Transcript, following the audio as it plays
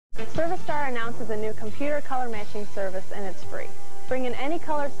Servistar announces a new computer color matching service, and it's free. Bring in any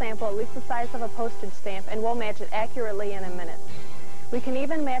color sample at least the size of a postage stamp, and we'll match it accurately in a minute. We can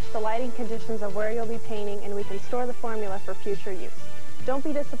even match the lighting conditions of where you'll be painting, and we can store the formula for future use. Don't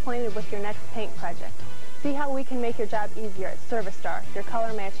be disappointed with your next paint project. See how we can make your job easier at Servistar, your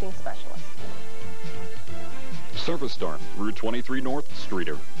color matching specialist. Servistar, Route 23 North,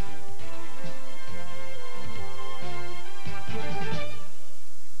 Streator.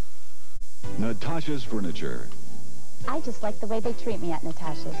 Natasha's Furniture. I just like the way they treat me at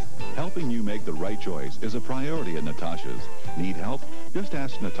Natasha's. Helping you make the right choice is a priority at Natasha's. Need help? Just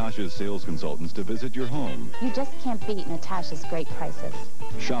ask Natasha's sales consultants to visit your home. You just can't beat Natasha's great prices.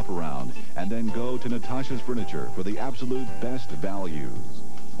 Shop around and then go to Natasha's Furniture for the absolute best values.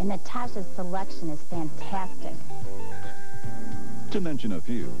 And Natasha's selection is fantastic. To mention a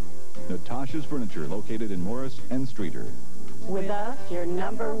few, Natasha's Furniture located in Morris and Streator. With us, you're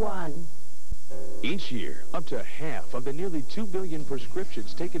number one. Each year, up to half of the nearly 2 billion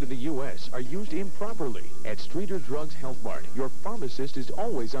prescriptions taken in the U.S. are used improperly. At Streator Drugs Healthmart, your pharmacist is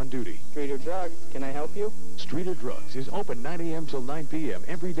always on duty. Streator Drugs, can I help you? Streator Drugs is open 9 a.m. till 9 p.m.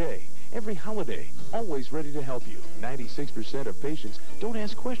 every day, every holiday, always ready to help you. 96% of patients don't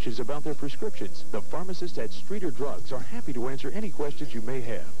ask questions about their prescriptions. The pharmacists at Streator Drugs are happy to answer any questions you may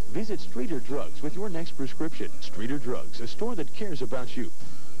have. Visit Streator Drugs with your next prescription. Streator Drugs, a store that cares about you.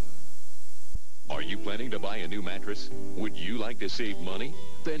 Are you planning to buy a new mattress? Would you like to save money?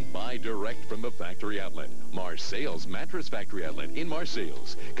 Then buy direct from the factory outlet. Marr Sales Mattress Factory Outlet in Marr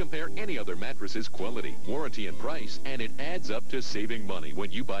Sales. Compare any other mattress's quality, warranty, and price, and it adds up to saving money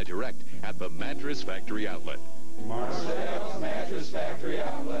when you buy direct at the Mattress Factory Outlet. Marr Sales Mattress Factory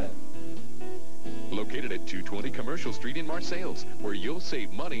Outlet. Located at 220 Commercial Street in Marr Sales, where you'll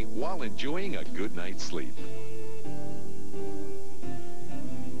save money while enjoying a good night's sleep.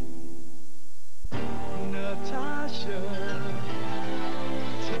 Natasha,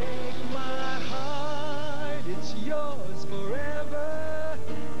 take my heart, it's yours forever,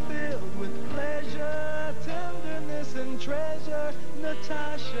 filled with pleasure, tenderness and treasure,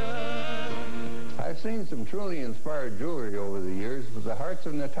 Natasha. I've seen some truly inspired jewelry over the years, but the hearts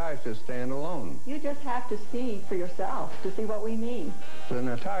of Natasha stand alone. You just have to see for yourself to see what we mean. The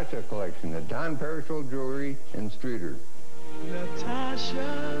Natasha collection at Don Perisho Jewelry in Streator.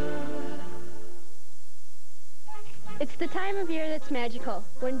 Natasha. It's the time of year that's magical,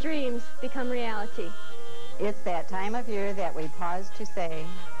 when dreams become reality. It's that time of year that we pause to say,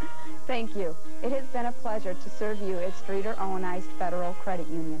 Thank you. It has been a pleasure to serve you at Streator Onized Federal Credit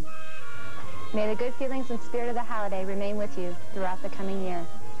Union. May the good feelings and spirit of the holiday remain with you throughout the coming year.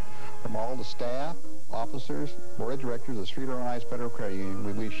 From all the staff, officers, board of directors of Streator Onized Federal Credit Union,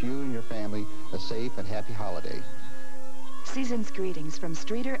 we wish you and your family a safe and happy holiday. Season's greetings from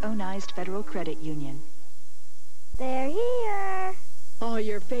Streator Onized Federal Credit Union. They're here. All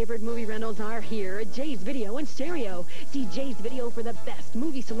your favorite movie rentals are here at Jay's Video and Stereo. See Jay's Video for the best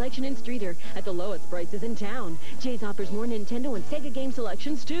movie selection in Streator at the lowest prices in town. Jay's offers more Nintendo and Sega game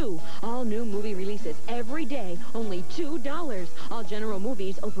selections, too. All new movie releases every day, only $2. All general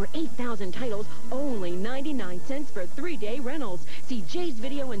movies, over 8,000 titles, only 99 cents for 3-day rentals. See Jay's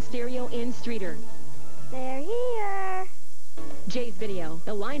Video and Stereo in Streator. They're here. Jay's Video,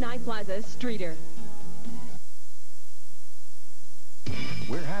 the Line Plaza, Streator.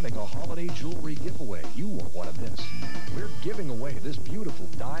 We're having a holiday jewelry giveaway you won't want to miss. We're giving away this beautiful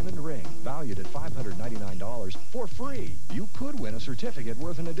diamond ring valued at $599 for free. You could win a certificate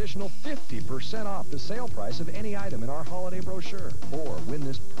worth an additional 50% off the sale price of any item in our holiday brochure. Or win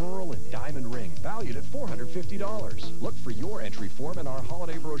this pearl and diamond ring valued at $450. Look for your entry form in our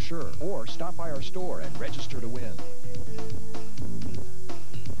holiday brochure or stop by our store and register to win.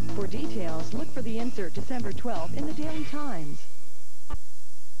 For details, look for the insert December 12th in the Daily Times.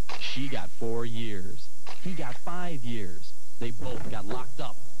 She got 4 years. He got 5 years. They both got locked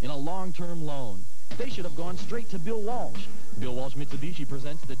up in a long-term loan. They should have gone straight to Bill Walsh. Bill Walsh Mitsubishi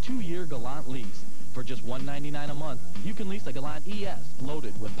presents the 2-year Galant lease. For just $199 a month, you can lease a Galant ES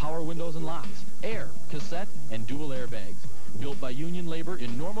loaded with power windows and locks, air, cassette, and dual airbags. Built by union labor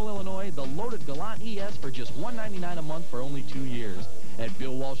in Normal, Illinois, the loaded Galant ES for just $199 a month for only 2 years. At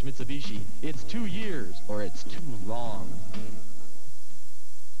Bill Walsh Mitsubishi, it's 2 years or it's too long.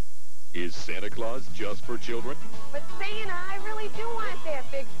 Is Santa Claus just for children? But see, I really do want that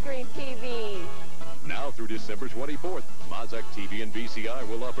big screen TV. Now through December 24th, Mazak TV and VCR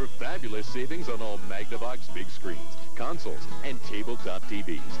will offer fabulous savings on all Magnavox big screens, consoles, and tabletop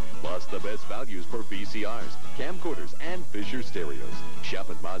TVs. Plus the best values for VCRs, camcorders, and Fisher stereos. Shop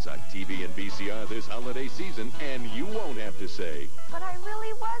at Mazak TV and VCR this holiday season, and you won't have to say, "But I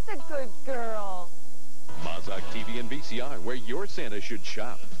really was a good girl." Mazak TV and VCR, where your Santa should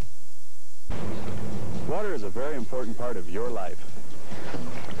shop. Water is a very important part of your life.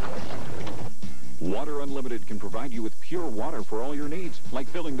 Water Unlimited can provide you with pure water for all your needs, like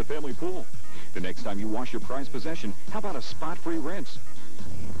filling the family pool. The next time you wash your prized possession, how about a spot-free rinse?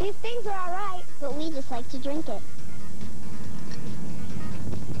 These things are all right, but we just like to drink it.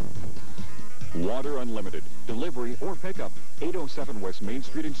 Water Unlimited. Delivery or pickup. 807 West Main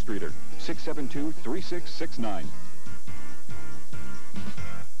Street in Streator. 672-3669.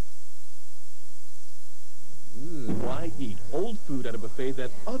 Why eat old food at a buffet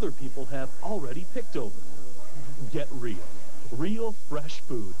that other people have already picked over? Get real. Real fresh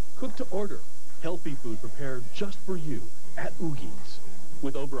food, cooked to order. Healthy food prepared just for you at Oogies.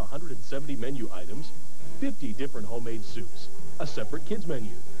 With over 170 menu items, 50 different homemade soups, a separate kids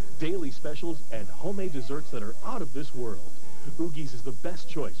menu, daily specials, and homemade desserts that are out of this world. Oogies is the best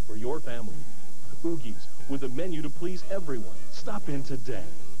choice for your family. Oogies, with a menu to please everyone. Stop in today.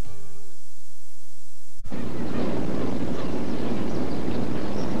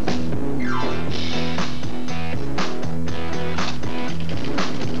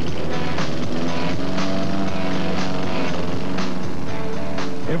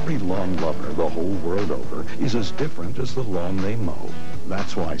 Every lawn lover the whole world over is as different as the lawn they mow.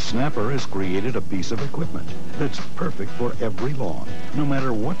 That's why Snapper has created a piece of equipment that's perfect for every lawn, no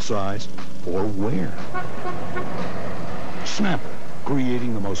matter what size or where. Snapper,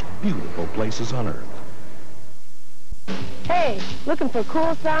 creating the most beautiful places on earth. Hey, looking for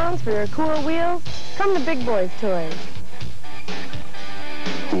cool sounds for your cool wheels? Come to Big Boys Toys.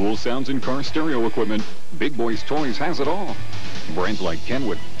 Cool sounds in car stereo equipment. Big Boys Toys has it all. Brands like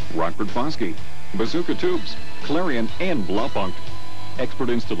Kenwood, Rockford Fosky, Bazooka Tubes, Clarion, and Blaupunkt. Expert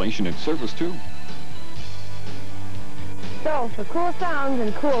installation and service, too. So, for cool sounds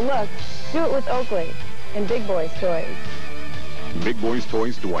and cool looks, do it with Oakley and Big Boys Toys. Big Boys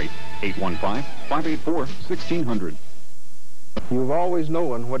Toys, Dwight, 815-584-1600. You've always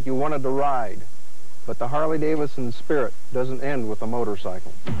known what you wanted to ride, but the Harley-Davidson spirit doesn't end with a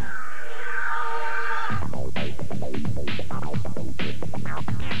motorcycle.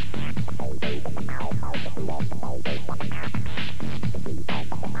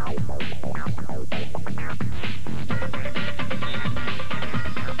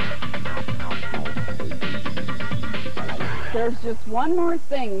 There's just one more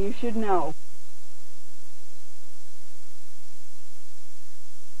thing you should know.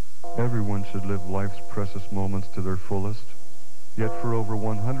 Everyone should live life's precious moments to their fullest. Yet for over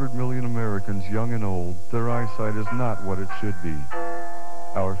 100 million Americans, young and old, their eyesight is not what it should be.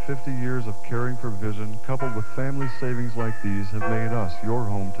 Our 50 years of caring for vision, coupled with family savings like these, have made us your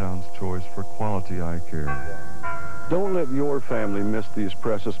hometown's choice for quality eye care. Don't let your family miss these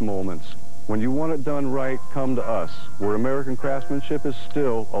precious moments. When you want it done right, come to us, where American craftsmanship is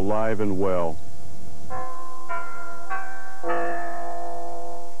still alive and well.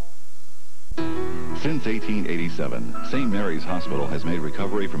 Since 1887, St. Mary's Hospital has made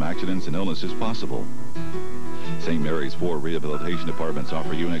recovery from accidents and illnesses possible. St. Mary's 4 rehabilitation departments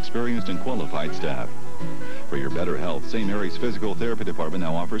offer you an experienced and qualified staff. For your better health, St. Mary's Physical Therapy Department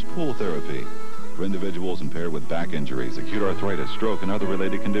now offers pool therapy for individuals impaired with back injuries, acute arthritis, stroke, and other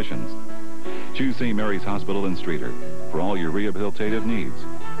related conditions. Choose St. Mary's Hospital in Streator for all your rehabilitative needs.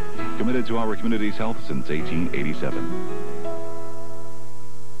 Committed to our community's health since 1887.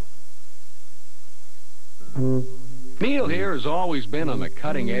 Neil here has always been on the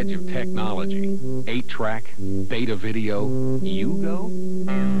cutting edge of technology. 8-track, beta video,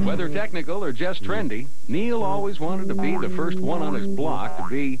 Yugo. Whether technical or just trendy, Neil always wanted to be the first one on his block to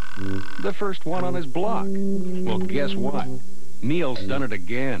be the first one on his block. Well, guess what? Neil's done it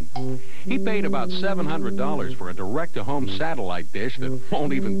again. He paid about $700 for a direct-to-home satellite dish that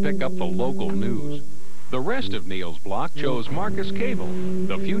won't even pick up the local news. The rest of Neil's block chose Marcus Cable,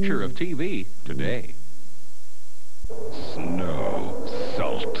 the future of TV today. Snow,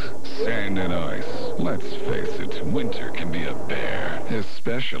 salt, sand, and ice. Let's face it, winter can be a bear,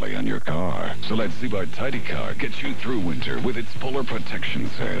 especially on your car. So let Seabart Tidy Car get you through winter with its Polar Protection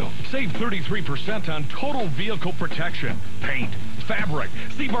Sale. Save 33% on total vehicle protection, paint, fabric,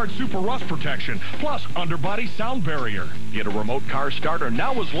 Seabart Super Rust Protection, plus underbody sound barrier. Get a remote car starter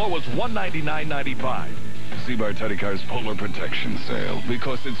now as low as $199.95. Seabar Teddy Car's Polar Protection Sale,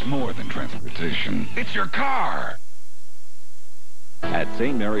 because it's more than transportation. It's your car. At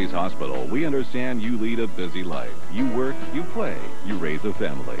St. Mary's Hospital, we understand you lead a busy life. You work, you play, you raise a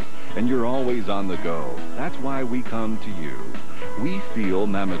family, and you're always on the go. That's why we come to you. We feel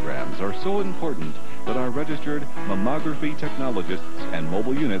mammograms are so important that our registered mammography technologists and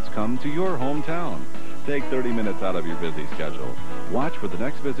mobile units come to your hometown. Take 30 minutes out of your busy schedule. Watch for the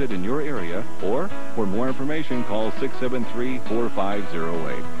next visit in your area, or for more information, call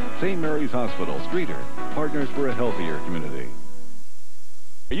 673-4508. St. Mary's Hospital, Streator, partners for a healthier community.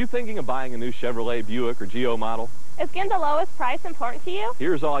 Are you thinking of buying a new Chevrolet-Buick or Geo model? Is getting the lowest price important to you?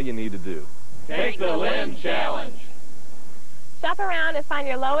 Here's all you need to do. Take the Lynn Challenge. Shop around and find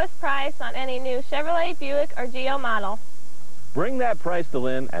your lowest price on any new Chevrolet, Buick, or Geo model. Bring that price to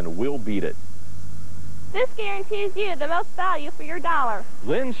Lynn and we'll beat it. This guarantees you the most value for your dollar.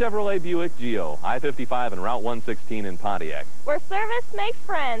 Lynn Chevrolet Buick Geo, I-55 and Route 116 in Pontiac. Where service makes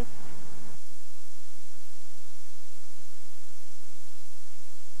friends.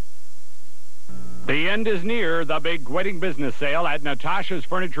 The end is near. The big wedding business sale at Natasha's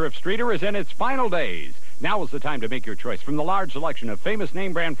Furniture of Streator is in its final days. Now is the time to make your choice from the large selection of famous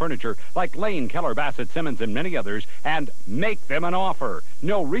name brand furniture like Lane, Keller, Bassett, Simmons, and many others, and make them an offer.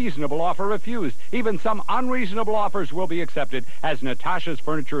 No reasonable offer refused. Even some unreasonable offers will be accepted as Natasha's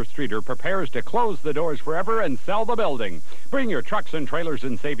Furniture of Streator prepares to close the doors forever and sell the building. Bring your trucks and trailers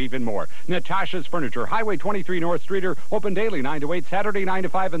and save even more. Natasha's Furniture, Highway 23 North Streator, open daily 9 to 8, Saturday 9 to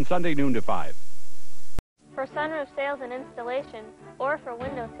 5, and Sunday noon to 5. For sunroof sales and installation, or for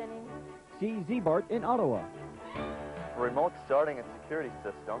window tinting. See Z-Bart in Ottawa. For remote starting and security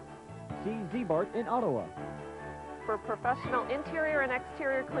system. See Z-Bart in Ottawa. For professional interior and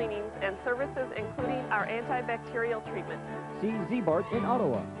exterior cleanings and services including our antibacterial treatment. See Z-Bart in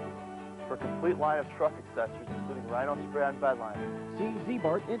Ottawa. For complete line of truck accessories including Rhino spray on bed liner. See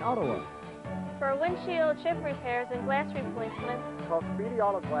Z-Bart in Ottawa. For windshield chip repairs and glass replacements. Call Speedy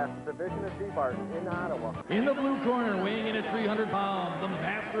Auto Glass, division of Z-Bart in Ottawa. In the blue corner, weighing in at 300 pounds, the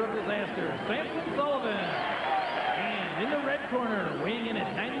master of disaster, Samson Sullivan. And in the red corner, weighing in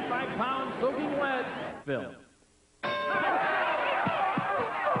at 95 pounds, soaking wet, Phil.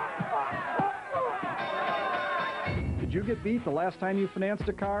 Did you get beat the last time you financed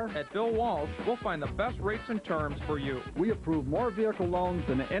a car? At Bill Walsh, we'll find the best rates and terms for you. We approve more vehicle loans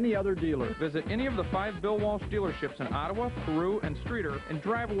than any other dealer. Visit any of the 5 Bill Walsh dealerships in Ottawa, Peru, and Streator and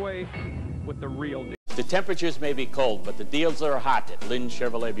drive away with the real deal. The temperatures may be cold, but the deals are hot at Lynn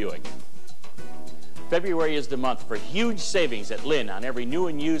Chevrolet Buick. February is the month for huge savings at Lynn on every new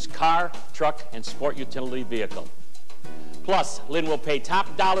and used car, truck, and sport utility vehicle. Plus, Lynn will pay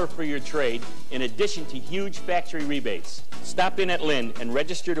top dollar for your trade in addition to huge factory rebates. Stop in at Lynn and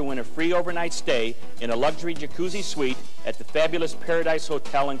register to win a free overnight stay in a luxury jacuzzi suite at the fabulous Paradise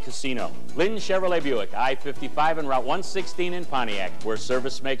Hotel and Casino. Lynn Chevrolet Buick, I-55 and Route 116 in Pontiac, where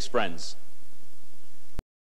service makes friends.